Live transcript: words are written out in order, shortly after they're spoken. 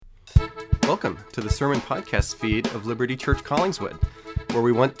welcome to the sermon podcast feed of Liberty Church Collingswood, where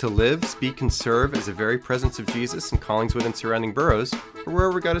we want to live, speak, and serve as a very presence of Jesus in Collingswood and surrounding boroughs, or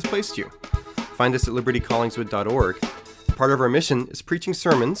wherever God has placed you. Find us at libertycollingswood.org. Part of our mission is preaching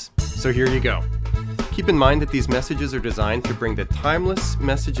sermons, so here you go. Keep in mind that these messages are designed to bring the timeless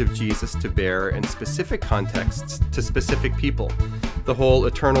message of Jesus to bear in specific contexts to specific people, the whole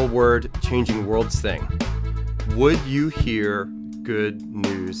eternal word changing worlds thing. Would you hear good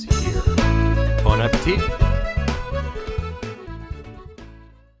news here? Bon appetit!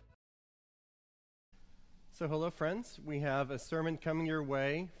 So hello friends, we have a sermon coming your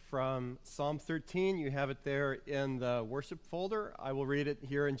way from Psalm 13. You have it there in the worship folder. I will read it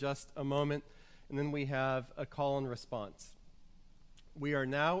here in just a moment, and then we have a call and response. We are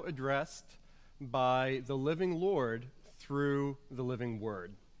now addressed by the living Lord through the living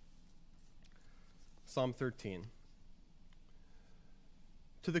Word. Psalm 13.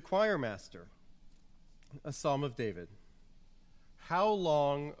 To the choir master, a psalm of David. How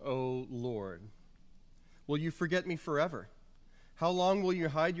long, O Lord, will you forget me forever? How long will you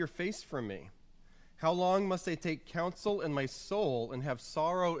hide your face from me? How long must I take counsel in my soul and have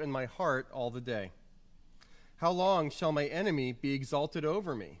sorrow in my heart all the day? How long shall my enemy be exalted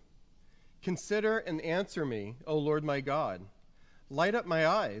over me? Consider and answer me, O Lord my God. Light up my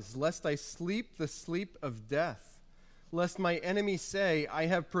eyes, lest I sleep the sleep of death. Lest my enemy say, I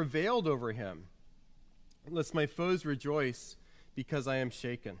have prevailed over him. Lest my foes rejoice because I am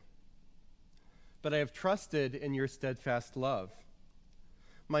shaken. But I have trusted in your steadfast love.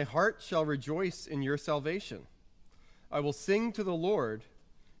 My heart shall rejoice in your salvation. I will sing to the Lord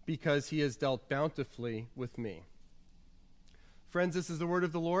because he has dealt bountifully with me. Friends, this is the word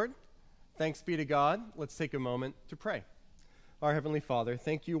of the Lord. Thanks be to God. Let's take a moment to pray. Our Heavenly Father,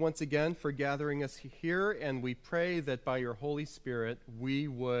 thank you once again for gathering us here, and we pray that by your Holy Spirit we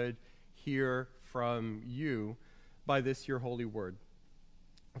would hear from you by this your holy word.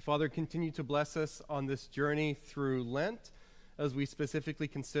 Father, continue to bless us on this journey through Lent as we specifically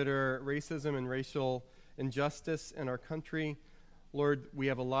consider racism and racial injustice in our country. Lord, we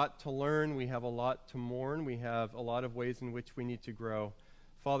have a lot to learn, we have a lot to mourn, we have a lot of ways in which we need to grow.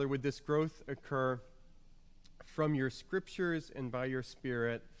 Father, would this growth occur from your scriptures and by your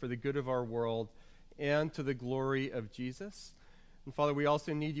Spirit for the good of our world and to the glory of Jesus. And Father, we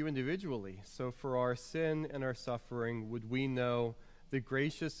also need you individually. So for our sin and our suffering, would we know the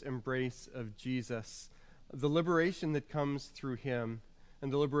gracious embrace of Jesus, the liberation that comes through him,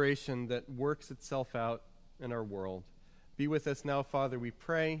 and the liberation that works itself out in our world. Be with us now, Father, we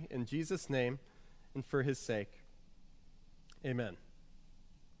pray in Jesus' name and for his sake. Amen.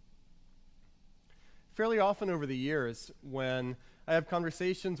 Fairly often over the years, when I have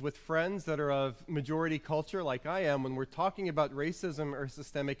conversations with friends that are of majority culture like I am, when we're talking about racism or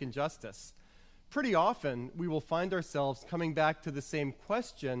systemic injustice, pretty often we will find ourselves coming back to the same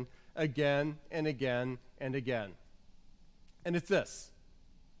question again and again and again. And it's this.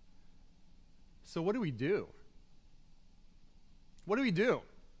 So what do we do? What do we do?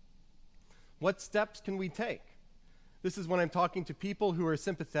 What steps can we take? This is when I'm talking to people who are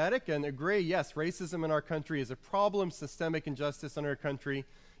sympathetic and agree, yes, racism in our country is a problem, systemic injustice in our country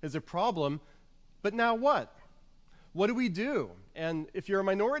is a problem, but now what? What do we do? And if you're a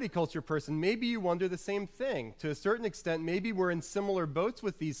minority culture person, maybe you wonder the same thing. To a certain extent, maybe we're in similar boats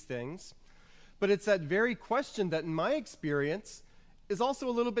with these things, but it's that very question that in my experience is also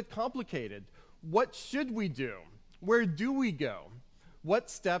a little bit complicated. What should we do? Where do we go?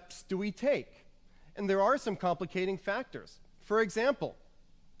 What steps do we take? And there are some complicating factors. For example,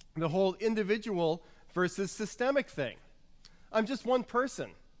 the whole individual versus systemic thing. I'm just one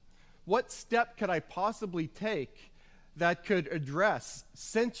person. What step could I possibly take that could address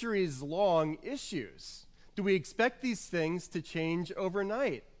centuries-long issues? Do we expect these things to change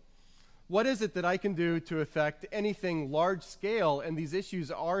overnight? What is it that I can do to affect anything large scale? And these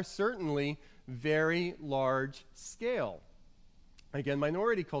issues are certainly very large scale. Again,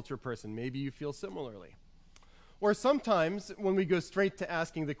 minority culture person, maybe you feel similarly. Or sometimes when we go straight to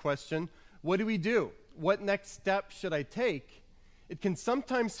asking the question, what do we do? What next step should I take? It can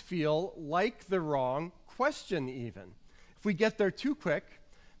sometimes feel like the wrong question even. If we get there too quick,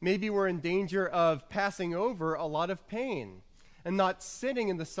 maybe we're in danger of passing over a lot of pain and not sitting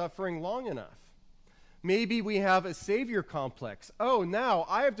in the suffering long enough. Maybe we have a savior complex. Oh, now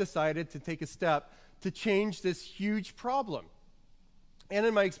I have decided to take a step to change this huge problem. And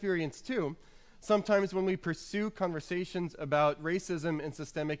in my experience too, sometimes when we pursue conversations about racism and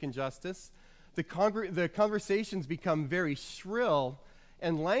systemic injustice, the conversations become very shrill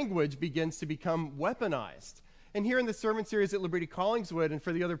and language begins to become weaponized. And here in the sermon series at Liberty Collingswood and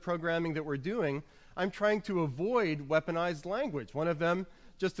for the other programming that we're doing, I'm trying to avoid weaponized language. One of them,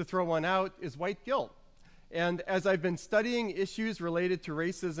 just to throw one out, is white guilt. And as I've been studying issues related to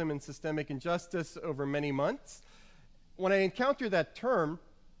racism and systemic injustice over many months, when I encounter that term,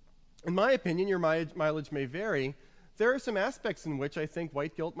 in my opinion, your mileage may vary, there are some aspects in which I think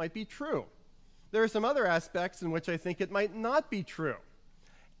white guilt might be true. There are some other aspects in which I think it might not be true.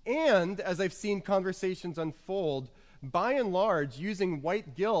 And as I've seen conversations unfold, by and large, using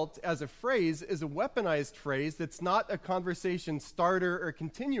white guilt as a phrase is a weaponized phrase that's not a conversation starter or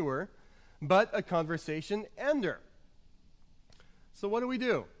continuer, but a conversation ender. So what do we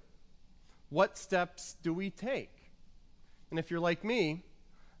do? What steps do we take? And if you're like me,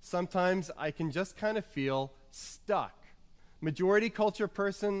 sometimes I can just kind of feel stuck. Majority culture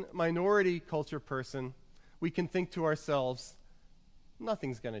person, minority culture person, we can think to ourselves,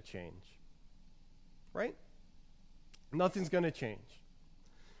 nothing's going to change, right? Nothing's going to change.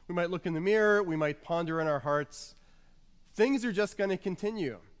 We might look in the mirror, we might ponder in our hearts, things are just going to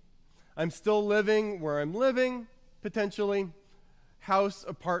continue. I'm still living where I'm living, potentially, house,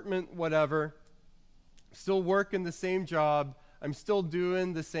 apartment, whatever. Still working the same job. I'm still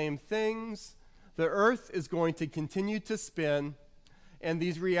doing the same things. The earth is going to continue to spin, and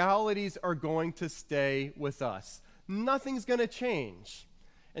these realities are going to stay with us. Nothing's going to change.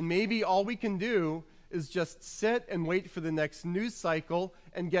 And maybe all we can do is just sit and wait for the next news cycle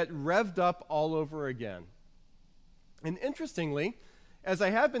and get revved up all over again. And interestingly, as I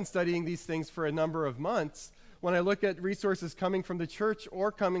have been studying these things for a number of months, when I look at resources coming from the church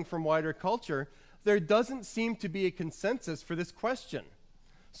or coming from wider culture, there doesn't seem to be a consensus for this question.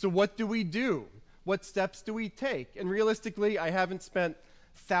 So what do we do? What steps do we take? And realistically, I haven't spent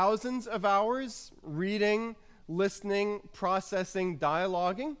thousands of hours reading, listening, processing,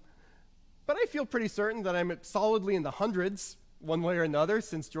 dialoguing, but I feel pretty certain that I'm solidly in the hundreds, one way or another,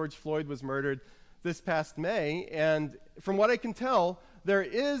 since George Floyd was murdered this past May. And from what I can tell, there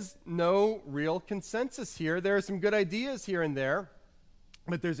is no real consensus here. There are some good ideas here and there,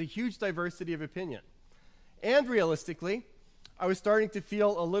 but there's a huge diversity of opinion. And realistically, I was starting to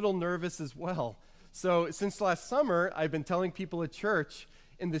feel a little nervous as well. So since last summer, I've been telling people at church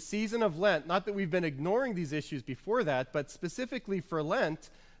in the season of Lent, not that we've been ignoring these issues before that, but specifically for Lent,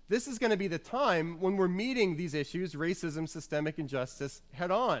 this is going to be the time when we're meeting these issues, racism, systemic injustice,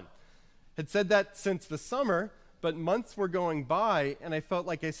 head on. Had said that since the summer, but months were going by, and I felt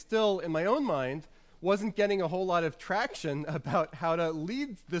like I still, in my own mind, wasn't getting a whole lot of traction about how to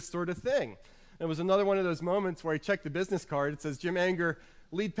lead this sort of thing. It was another one of those moments where I checked the business card. It says, Jim Anger,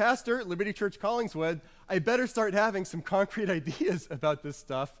 lead pastor at Liberty Church Collingswood. I better start having some concrete ideas about this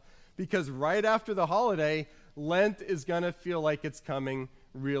stuff, because right after the holiday, Lent is going to feel like it's coming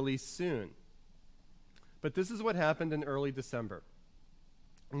really soon. But this is what happened in early December.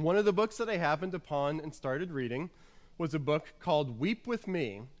 And one of the books that I happened upon and started reading was a book called Weep With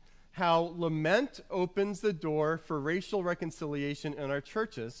Me, How Lament Opens the Door for Racial Reconciliation in Our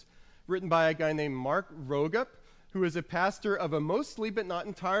Churches, written by a guy named Mark Rogup, who is a pastor of a mostly but not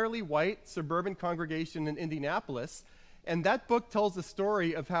entirely white suburban congregation in Indianapolis. And that book tells the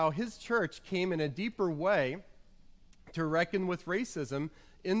story of how his church came in a deeper way to reckon with racism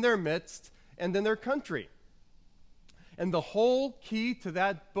in their midst and in their country. And the whole key to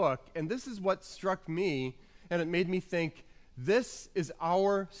that book, and this is what struck me, and it made me think, this is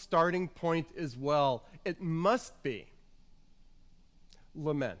our starting point as well. It must be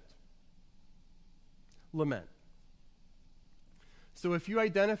lament. Lament. So if you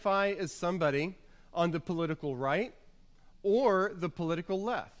identify as somebody on the political right or the political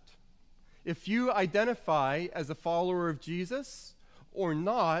left, if you identify as a follower of Jesus or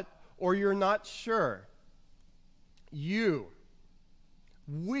not, or you're not sure,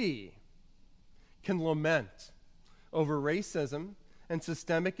 we can lament over racism and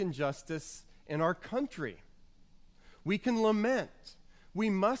systemic injustice in our country. We can lament. We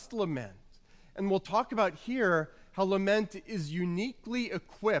must lament. And we'll talk about here how lament is uniquely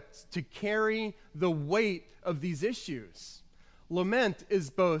equipped to carry the weight of these issues. Lament is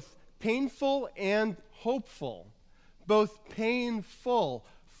both painful and hopeful, both painful,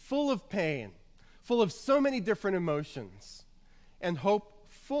 full of pain, full of so many different emotions, and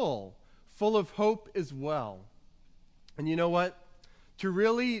hopeful, full of hope as well. And you know what? To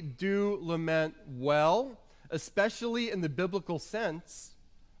really do lament well, especially in the biblical sense,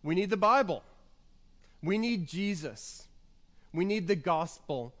 we need the Bible. We need Jesus. We need the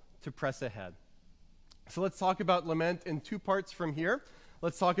gospel to press ahead. So let's talk about lament in two parts from here.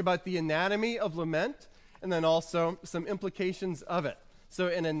 Let's talk about the anatomy of lament, and then also some implications of it. So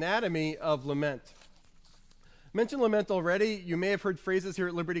an anatomy of lament. Mentioned lament already. You may have heard phrases here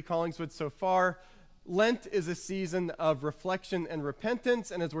at Liberty Collingswood so far. Lent is a season of reflection and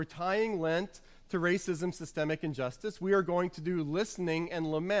repentance, and as we're tying Lent to racism, systemic injustice, we are going to do listening and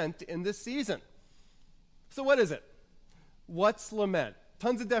lament in this season. So what is it? What's lament?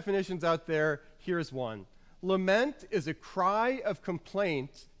 Tons of definitions out there. Here's one. Lament is a cry of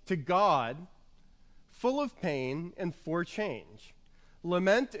complaint to God, full of pain and for change.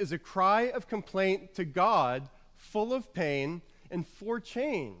 Lament is a cry of complaint to God, full of pain and for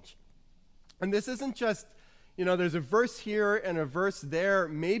change. And this isn't just, there's a verse here and a verse there,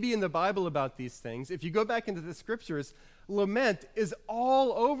 maybe in the Bible about these things. If you go back into the scriptures, lament is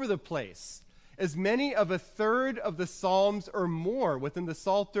all over the place. As many of a third of the Psalms or more within the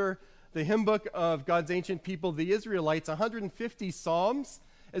Psalter, the hymn book of God's ancient people, the Israelites, 150 Psalms,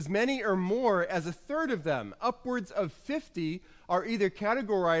 as many or more as a third of them, upwards of 50, are either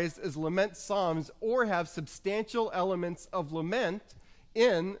categorized as lament psalms or have substantial elements of lament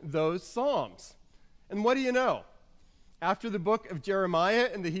in those psalms. And what do you know? After the book of Jeremiah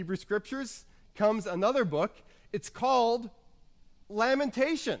in the Hebrew Scriptures comes another book. It's called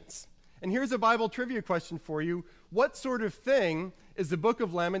Lamentations. And here's a Bible trivia question for you. What sort of thing is the book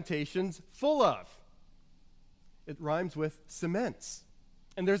of Lamentations full of? It rhymes with cements.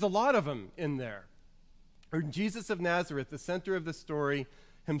 And there's a lot of them in there. Or Jesus of Nazareth, the center of the story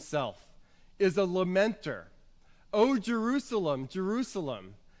himself, is a lamenter. O Jerusalem,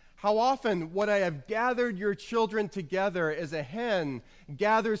 Jerusalem, how often would I have gathered your children together as a hen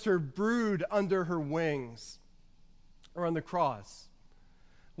gathers her brood under her wings? Or on the cross,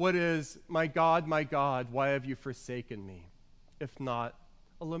 what is, my God, why have you forsaken me? If not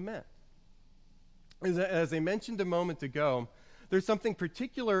a lament. As I mentioned a moment ago, there's something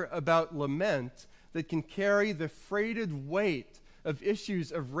particular about lament that can carry the freighted weight of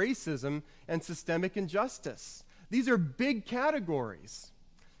issues of racism and systemic injustice. These are big categories.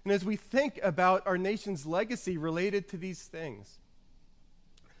 And as we think about our nation's legacy related to these things,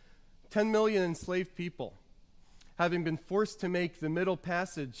 10 million enslaved people having been forced to make the middle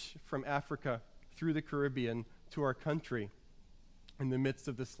passage from Africa through the Caribbean to our country in the midst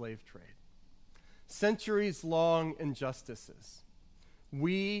of the slave trade. Centuries-long injustices.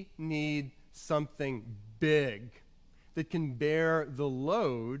 We need something big that can bear the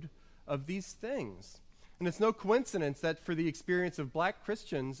load of these things. And it's no coincidence that for the experience of black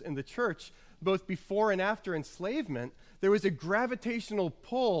Christians in the church, both before and after enslavement, there was a gravitational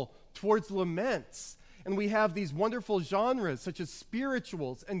pull towards laments. And we have these wonderful genres such as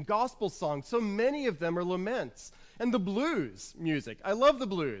spirituals and gospel songs. So many of them are laments. And the blues music. I love the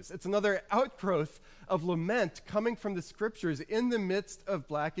blues. It's another outgrowth of lament coming from the scriptures in the midst of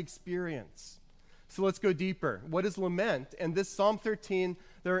black experience. So let's go deeper. What is lament? And this Psalm 13,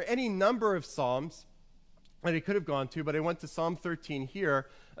 there are any number of psalms that I could have gone to, but I went to Psalm 13 here,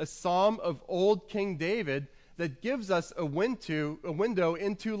 a psalm of old King David that gives us a window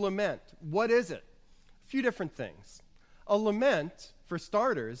into lament. What is it? A few different things. A lament, for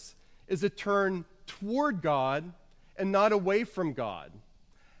starters, is a turn toward God and not away from God.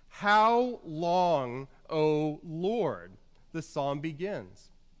 How long, O Lord? The psalm begins.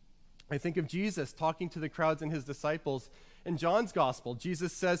 I think of Jesus talking to the crowds and his disciples in John's gospel.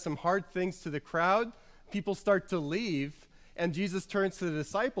 Jesus says some hard things to the crowd. People start to leave, and Jesus turns to the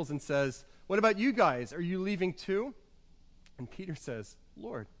disciples and says, what about you guys? Are you leaving too? And Peter says,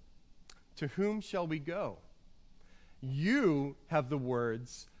 Lord, to whom shall we go? You have the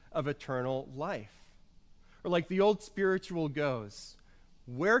words of eternal life. Or like the old spiritual goes,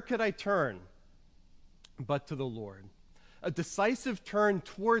 where could I turn but to the Lord? A decisive turn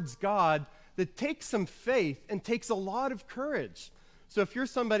towards God that takes some faith and takes a lot of courage. So if you're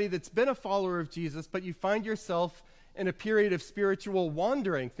somebody that's been a follower of Jesus, but you find yourself in a period of spiritual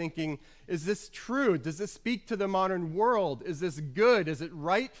wandering, thinking, is this true? Does this speak to the modern world? Is this good? Is it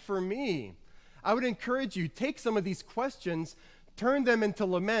right for me? I would encourage you, take some of these questions, turn them into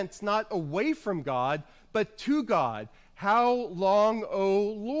laments, not away from God, but to God. How long, O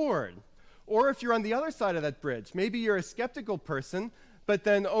Lord? Or if you're on the other side of that bridge, maybe you're a skeptical person, but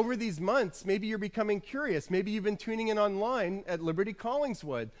then over these months, maybe you're becoming curious. Maybe you've been tuning in online at Liberty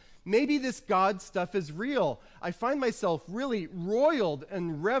Collingswood. Maybe this God stuff is real. I find myself really roiled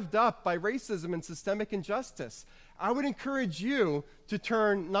and revved up by racism and systemic injustice. I would encourage you to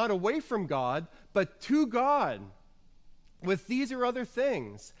turn not away from God, but to God with these or other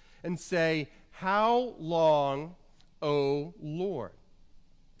things and say, how long, O Lord?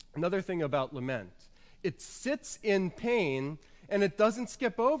 Another thing about lament, it sits in pain and it doesn't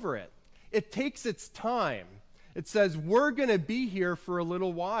skip over it. It takes its time. It says, we're going to be here for a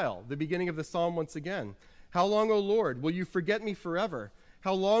little while. The beginning of the psalm once again. How long, O Lord, will you forget me forever?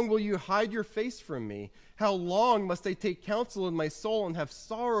 How long will you hide your face from me? How long must I take counsel in my soul and have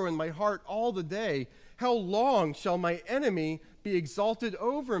sorrow in my heart all the day? How long shall my enemy be exalted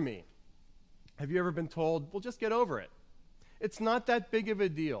over me? Have you ever been told, well, just get over it? It's not that big of a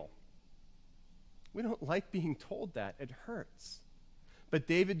deal. We don't like being told that. It hurts. But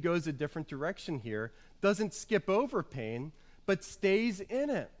David goes a different direction here, doesn't skip over pain, but stays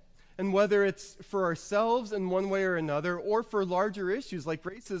in it. And whether it's for ourselves in one way or another, or for larger issues like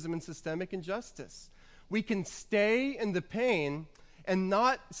racism and systemic injustice, we can stay in the pain and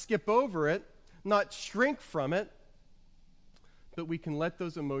not skip over it, not shrink from it, but we can let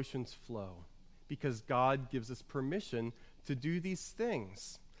those emotions flow because God gives us permission to do these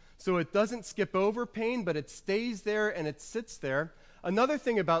things. So it doesn't skip over pain, but it stays there and it sits there. Another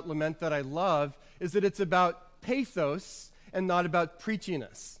thing about lament that I love is that it's about pathos and not about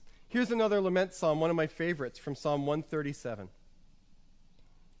preachiness. Here's another lament psalm, one of my favorites, from Psalm 137.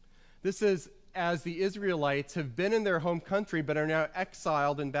 This is as the Israelites have been in their home country but are now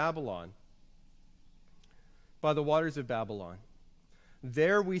exiled in Babylon, by the waters of Babylon.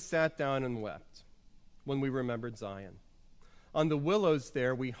 There we sat down and wept when we remembered Zion. On the willows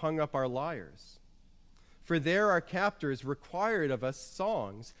there we hung up our lyres. For there our captors required of us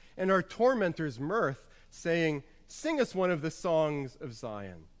songs, and our tormentors mirth, saying, sing us one of the songs of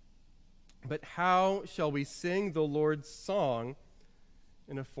Zion. But how shall we sing the Lord's song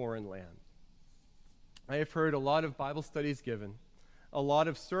in a foreign land? I have heard a lot of Bible studies given, a lot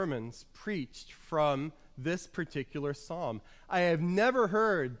of sermons preached from this particular psalm. I have never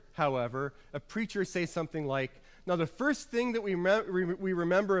heard, however, a preacher say something like, now the first thing that we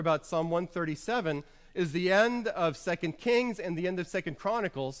remember about Psalm 137 is the end of 2 Kings and the end of 2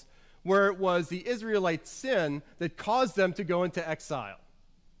 Chronicles, where it was the Israelites' sin that caused them to go into exile.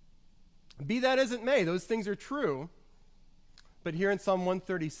 Be that as it may, those things are true. But here in Psalm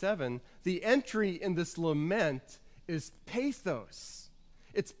 137, the entry in this lament is pathos.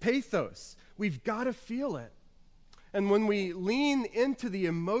 It's pathos. We've got to feel it. And when we lean into the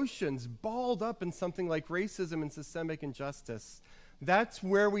emotions balled up in something like racism and systemic injustice, that's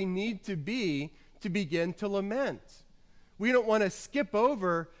where we need to be to begin to lament. We don't want to skip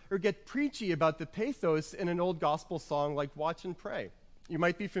over or get preachy about the pathos in an old gospel song like Watch and Pray. You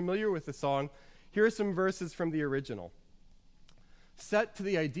might be familiar with the song. Here are some verses from the original. Set to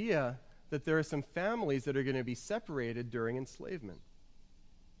the idea that there are some families that are going to be separated during enslavement.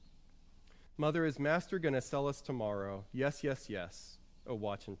 Mother, is master going to sell us tomorrow? Yes, yes, yes. Oh,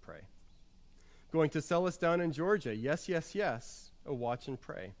 watch and pray. Going to sell us down in Georgia? Yes, yes, yes. Oh, watch and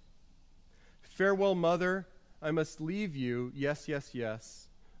pray. Farewell, mother, I must leave you. Yes, yes, yes.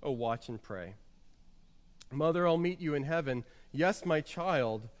 Oh, watch and pray. Mother, I'll meet you in heaven. Yes, my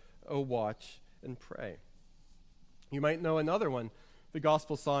child. Oh, watch and pray. You might know another one, the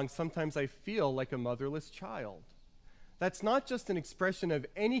gospel song, Sometimes I Feel Like a Motherless Child. That's not just an expression of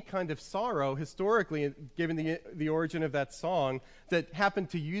any kind of sorrow, historically, given the origin of that song, that happened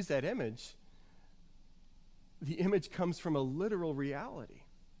to use that image. The image comes from a literal reality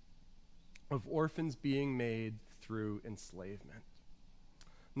of orphans being made through enslavement.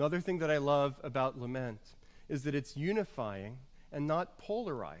 Another thing that I love about lament is that it's unifying and not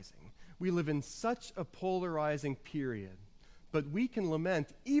polarizing. We live in such a polarizing period, but we can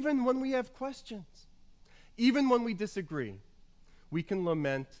lament even when we have questions, even when we disagree. We can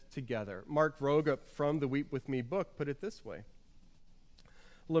lament together. Mark Roga from the Weep With Me book put it this way.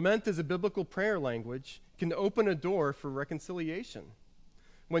 Lament as a biblical prayer language can open a door for reconciliation.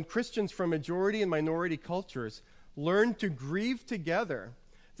 When Christians from majority and minority cultures learn to grieve together,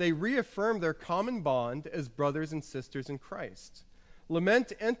 they reaffirm their common bond as brothers and sisters in Christ.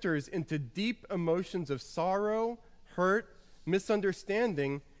 Lament enters into deep emotions of sorrow, hurt,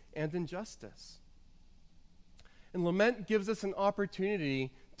 misunderstanding, and injustice. And lament gives us an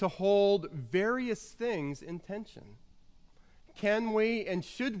opportunity to hold various things in tension. Can we and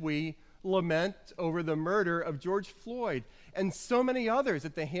should we lament over the murder of George Floyd and so many others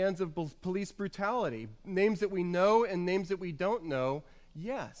at the hands of police brutality? Names that we know and names that we don't know,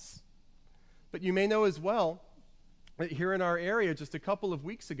 yes. But you may know as well that here in our area just a couple of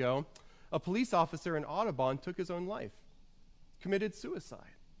weeks ago, a police officer in Audubon took his own life, committed suicide.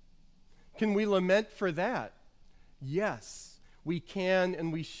 Can we lament for that? Yes, we can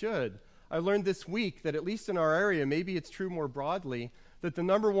and we should. I learned this week that at least in our area, maybe it's true more broadly, that the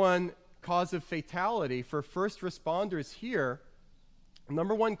number one cause of fatality for first responders here,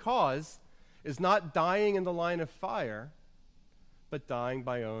 number one cause is not dying in the line of fire, but dying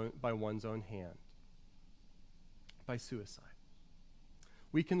by one's own hand, by suicide.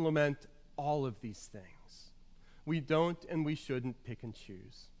 We can lament all of these things. We don't and we shouldn't pick and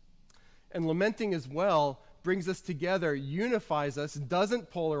choose. And lamenting as well brings us together, unifies us,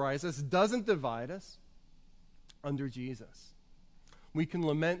 doesn't polarize us, doesn't divide us under Jesus. We can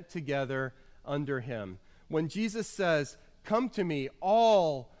lament together under him. When Jesus says, "Come to me,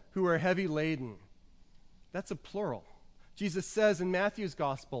 all who are heavy laden," that's a plural. Jesus says in Matthew's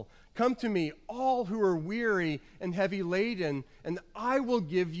gospel, "Come to me, all who are weary and heavy laden, and I will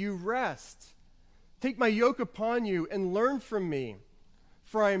give you rest. Take my yoke upon you and learn from me,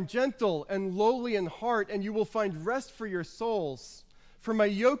 for I am gentle and lowly in heart, and you will find rest for your souls. For my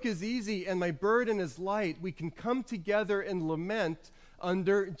yoke is easy and my burden is light." We can come together and lament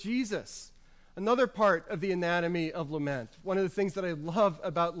under Jesus. Another part of the anatomy of lament, one of the things that I love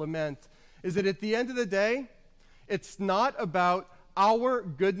about lament, is that at the end of the day, it's not about our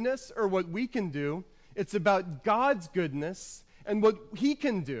goodness or what we can do. It's about God's goodness and what he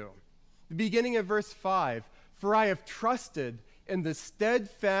can do. The beginning of verse 5, "For I have trusted in the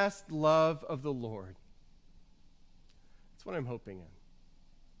steadfast love of the Lord." That's what I'm hoping in.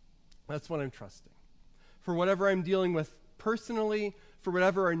 That's what I'm trusting. For whatever I'm dealing with personally, for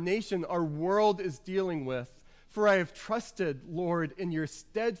whatever our nation, our world is dealing with, for I have trusted, Lord, in your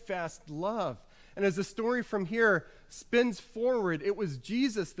steadfast love. And as the story from here spins forward, it was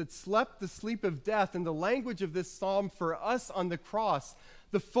Jesus that slept the sleep of death. And the language of this psalm for us on the cross,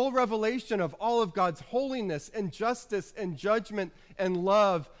 the full revelation of all of God's holiness and justice and judgment and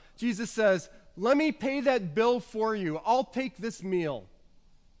love. Jesus says, "Let me pay that bill for you. I'll take this meal."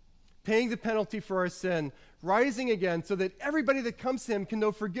 Paying the penalty for our sin, rising again so that everybody that comes to him can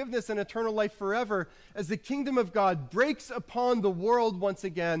know forgiveness and eternal life forever as the kingdom of God breaks upon the world once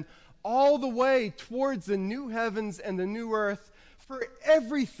again, all the way towards the new heavens and the new earth for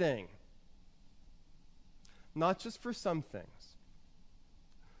everything. Not just for some things.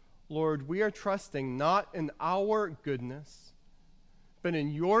 Lord, we are trusting not in our goodness, but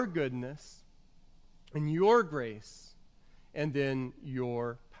in your goodness, in your grace, and in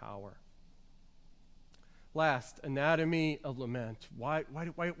your power. Last, anatomy of lament. Why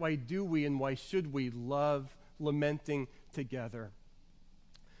do we and why should we love lamenting together?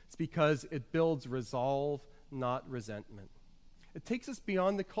 It's because it builds resolve, not resentment. It takes us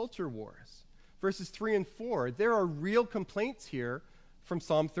beyond the culture wars. Verses 3 and 4, there are real complaints here from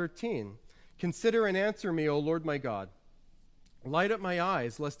Psalm 13. "Consider and answer me, O Lord my God. Light up my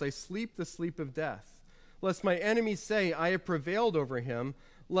eyes, lest I sleep the sleep of death. Lest my enemies say, I have prevailed over him.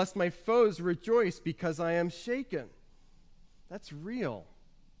 Lest my foes rejoice because I am shaken." That's real.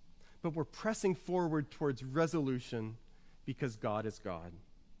 But we're pressing forward towards resolution because God is God.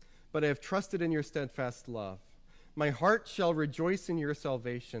 "But I have trusted in your steadfast love. My heart shall rejoice in your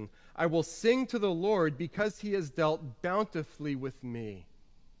salvation. I will sing to the Lord because he has dealt bountifully with me."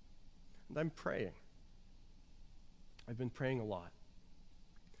 And I'm praying. I've been praying a lot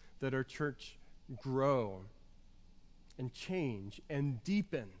that our church grow and change and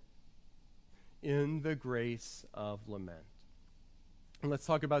deepen in the grace of lament. And let's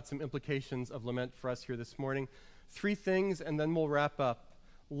talk about some implications of lament for us here this morning. 3 things, and then we'll wrap up.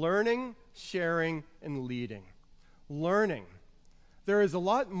 Learning, sharing, and leading. Learning. There is a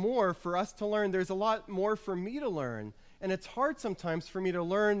lot more for us to learn. There's a lot more for me to learn. And it's hard sometimes for me to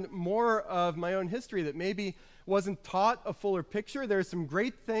learn more of my own history that maybe wasn't taught a fuller picture. There's some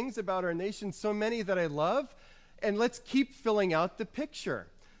great things about our nation, so many that I love. And let's keep filling out the picture.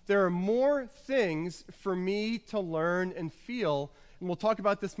 There are more things for me to learn and feel. And we'll talk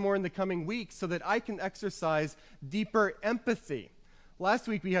about this more in the coming weeks so that I can exercise deeper empathy. Last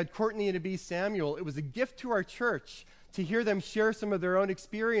week we had Courtney and Abby Samuel. It was a gift to our church to hear them share some of their own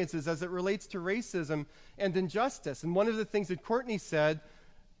experiences as it relates to racism and injustice. And one of the things that Courtney said,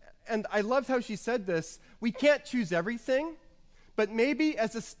 and I loved how she said this, we can't choose everything, but maybe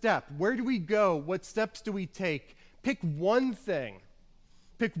as a step, where do we go? What steps do we take? Pick one thing.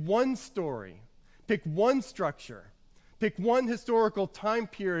 Pick one story. Pick one structure. Pick one historical time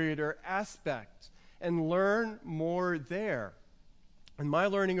period or aspect and learn more there. In my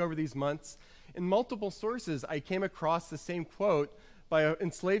learning over these months, in multiple sources, I came across the same quote by an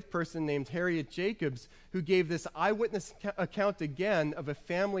enslaved person named Harriet Jacobs, who gave this eyewitness account again of a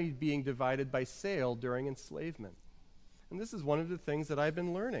family being divided by sale during enslavement. And this is one of the things that I've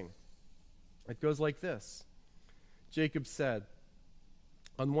been learning. It goes like this. Jacobs said,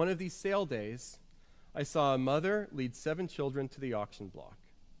 "On one of these sale days, I saw a mother lead 7 children to the auction block.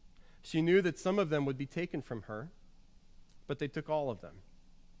 She knew that some of them would be taken from her, but they took all of them.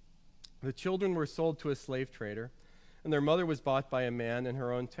 The children were sold to a slave trader, and their mother was bought by a man in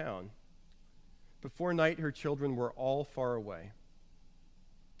her own town. Before night, her children were all far away.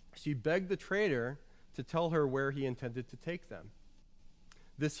 She begged the trader to tell her where he intended to take them.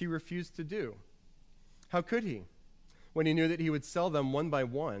 This he refused to do. How could he, when he knew that he would sell them one by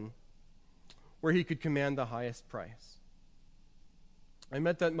one, where he could command the highest price? I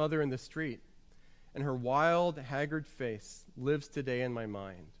met that mother in the street, and her wild, haggard face lives today in my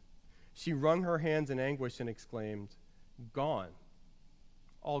mind. She wrung her hands in anguish and exclaimed, "Gone,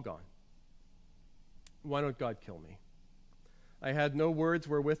 all gone. Why don't God kill me?" I had no words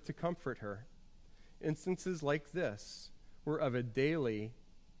wherewith to comfort her. Instances like this were of a daily,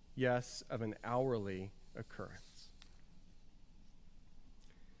 yes, of an hourly occurrence.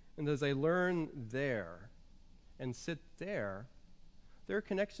 And as I learn there and sit there are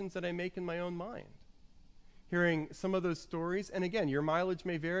connections that I make in my own mind. Hearing some of those stories, and again, your mileage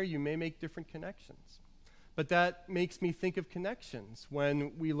may vary, you may make different connections. But that makes me think of connections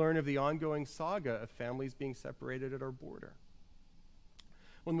when we learn of the ongoing saga of families being separated at our border.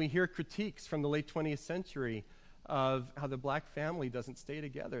 When we hear critiques from the late 20th century of how the black family doesn't stay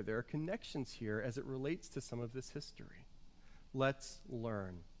together, there are connections here as it relates to some of this history. Let's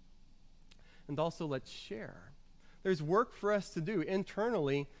learn. And also let's share. There's work for us to do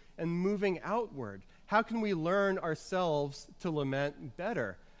internally and moving outward. How can we learn ourselves to lament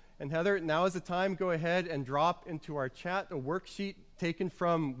better? And Heather, now is the time. Go ahead and drop into our chat a worksheet taken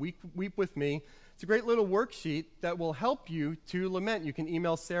from Weep With Me. It's a great little worksheet that will help you to lament. You can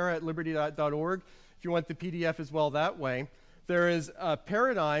email Sarah at liberty.org if you want the PDF as well that way. There is a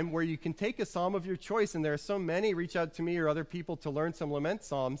paradigm where you can take a psalm of your choice, and there are so many. Reach out to me or other people to learn some lament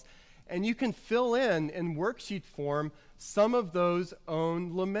psalms, and you can fill in worksheet form some of those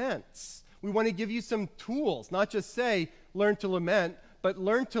own laments. We want to give you some tools, not just say, learn to lament, but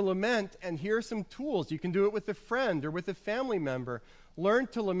learn to lament, and here are some tools. You can do it with a friend or with a family member. Learn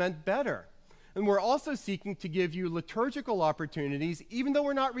to lament better. And we're also seeking to give you liturgical opportunities, even though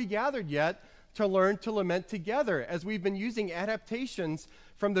we're not regathered yet, to learn to lament together, as we've been using adaptations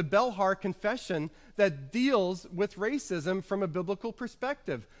from the Belhar Confession that deals with racism from a biblical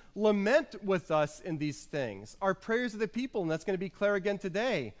perspective. Lament with us in these things. Our prayers of the people, and that's going to be clear again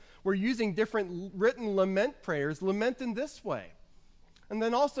today. We're using different written lament prayers. Lament in this way. And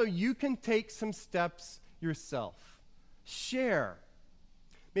then also, you can take some steps yourself. Share.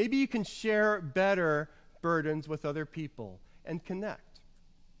 Maybe you can share better burdens with other people and connect.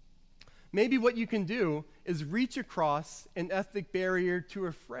 Maybe what you can do is reach across an ethnic barrier to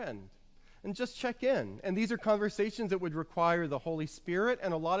a friend and just check in. And these are conversations that would require the Holy Spirit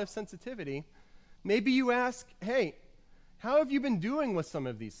and a lot of sensitivity. Maybe you ask, hey, how have you been doing with some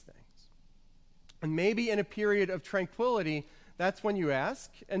of these things? And maybe in a period of tranquility, that's when you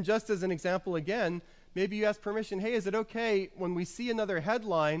ask. And just as an example again, maybe you ask permission, hey, is it okay when we see another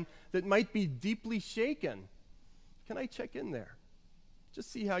headline that might be deeply shaken? Can I check in there? Just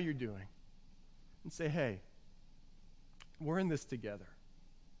see how you're doing. And say, hey, we're in this together.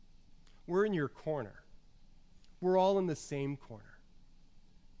 We're in your corner. We're all in the same corner.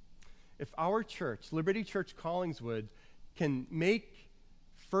 If our church, Liberty Church Collingswood, can make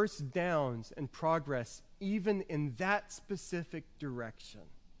first downs and progress even in that specific direction,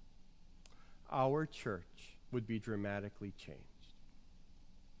 our church would be dramatically changed.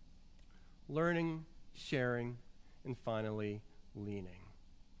 Learning, sharing, and finally, leaning.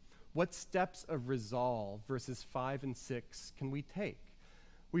 What steps of resolve, verses 5 and 6, can we take?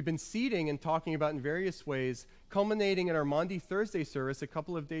 We've been seeding and talking about in various ways, culminating in our Maundy Thursday service a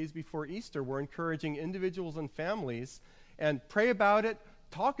couple of days before Easter. We're encouraging individuals and families, and pray about it,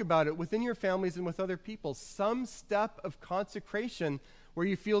 talk about it within your families and with other people. Some step of consecration where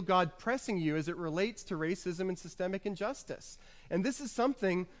you feel God pressing you as it relates to racism and systemic injustice. And this is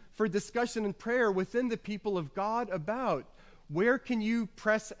something for discussion and prayer within the people of God about. Where can you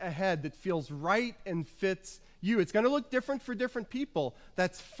press ahead that feels right and fits you? It's going to look different for different people.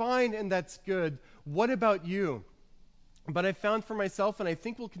 That's fine and that's good. What about you? But I found for myself, and I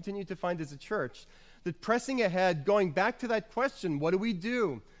think we'll continue to find as a church, that pressing ahead, going back to that question, what do we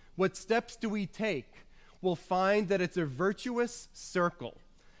do? What steps do we take? We'll find that it's a virtuous circle.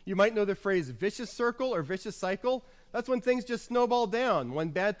 You might know the phrase vicious circle or vicious cycle. That's when things just snowball down. One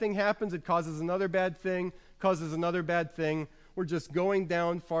bad thing happens, it causes another bad thing, causes another bad thing. We're just going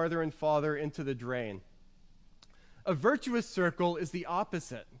down farther and farther into the drain. A virtuous circle is the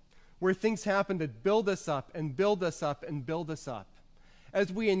opposite, where things happen that build us up and build us up and build us up.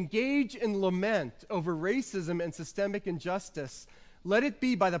 As we engage in lament over racism and systemic injustice, let it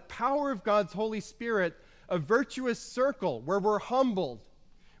be by the power of God's Holy Spirit a virtuous circle where we're humbled,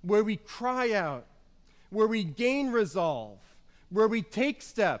 where we cry out, where we gain resolve, where we take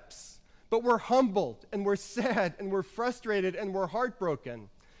steps, but we're humbled and we're sad and we're frustrated and we're heartbroken.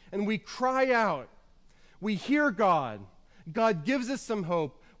 And we cry out We hear God. God gives us some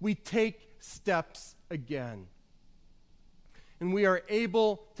hope. We take steps again. And we are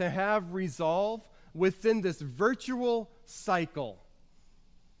able to have resolve within this virtuous cycle.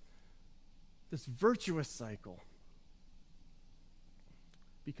 This virtuous cycle.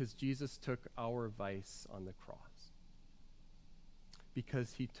 Because Jesus took our vice on the cross.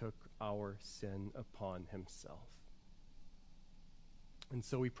 Because he took our sin upon himself. And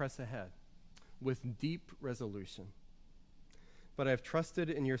so we press ahead with deep resolution. But I have trusted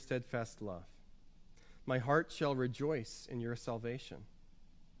in your steadfast love. My heart shall rejoice in your salvation.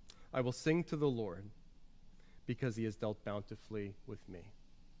 I will sing to the Lord because he has dealt bountifully with me.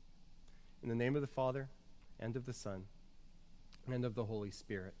 In the name of the Father, and of the Son, and of the Holy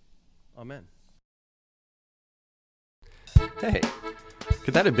Spirit. Amen. Hey,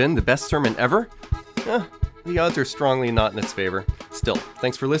 could that have been the best sermon ever? The odds are strongly not in its favor. Still,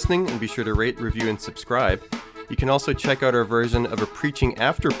 thanks for listening, and be sure to rate, review, and subscribe. You can also check out our version of a preaching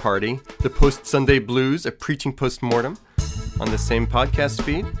after party, the Post-Sunday Blues, a preaching post-mortem, on the same podcast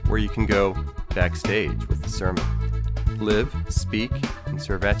feed, where you can go backstage with the sermon. Live, speak, and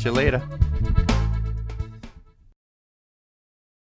serve at you later.